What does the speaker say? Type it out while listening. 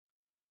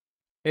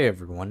Hey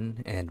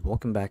everyone, and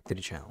welcome back to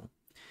the channel.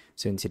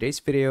 So in today's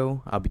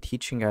video, I'll be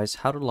teaching you guys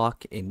how to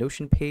lock a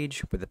Notion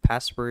page with a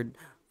password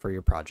for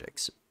your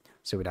projects.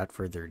 So without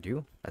further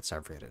ado, let's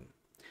dive right in.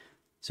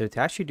 So to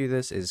actually do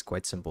this is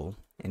quite simple,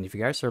 and if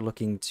you guys are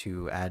looking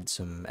to add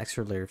some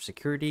extra layer of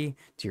security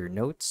to your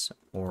notes,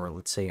 or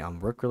let's say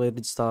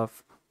work-related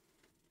stuff,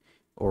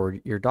 or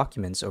your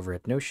documents over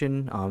at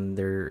Notion,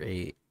 there are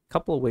a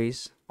couple of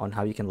ways on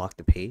how you can lock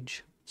the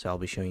page. So I'll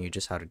be showing you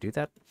just how to do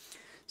that.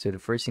 So the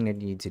first thing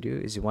that you need to do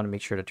is you want to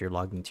make sure that you're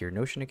logged into your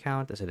Notion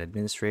account as an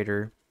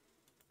administrator.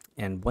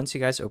 And once you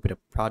guys open a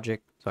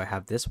project, so I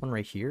have this one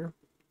right here.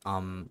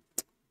 Um,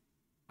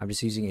 I'm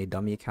just using a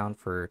dummy account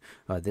for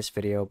this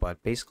video,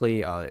 but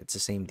basically it's the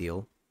same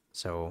deal.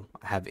 So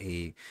I have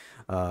a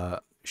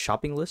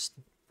shopping list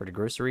for the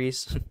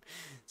groceries.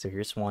 So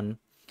here's one.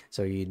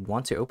 So you'd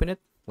want to open it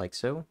like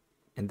so.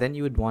 And then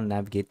you would want to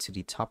navigate to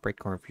the top right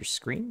corner of your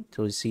screen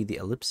till you see the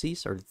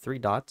ellipses or the three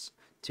dots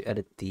to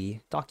edit the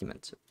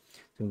document.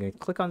 So I'm going to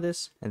click on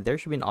this, and there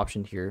should be an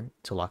option here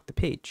to lock the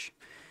page.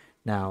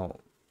 Now,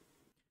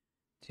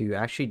 to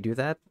actually do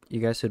that, you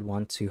guys would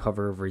want to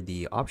hover over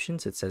the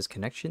options. It says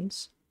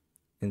connections,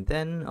 and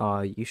then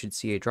you should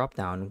see a drop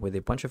down with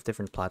a bunch of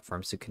different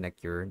platforms to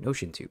connect your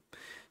Notion to.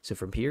 So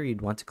from here,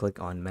 you'd want to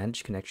click on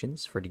Manage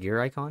Connections for the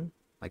gear icon,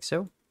 like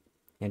so,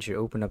 and should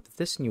open up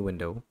this new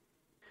window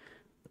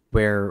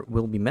where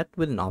we'll be met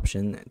with an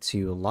option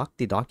to lock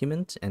the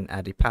document and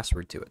add a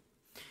password to it.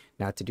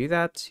 Now to do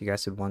that, you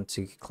guys would want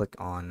to click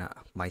on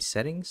My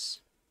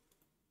Settings.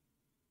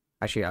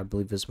 Actually, I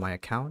believe this is my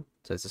account,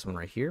 so it's this one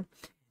right here.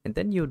 And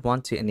then you would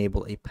want to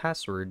enable a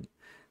password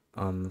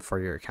for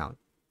your account.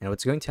 And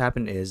what's going to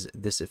happen is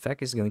this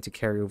effect is going to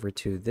carry over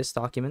to this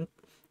document.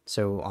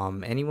 So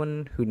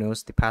anyone who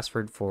knows the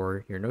password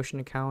for your Notion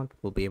account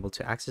will be able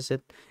to access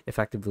it,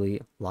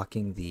 effectively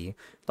locking the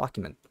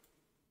document.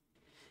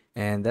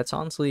 And that's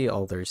honestly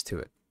all there is to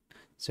it.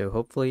 So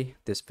hopefully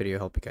this video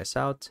helped you guys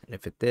out, and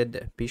if it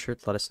did, be sure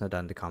to let us know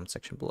down in the comment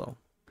section below.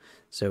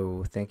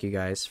 So thank you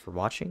guys for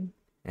watching,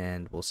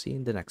 and we'll see you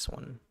in the next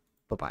one.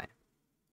 Bye bye.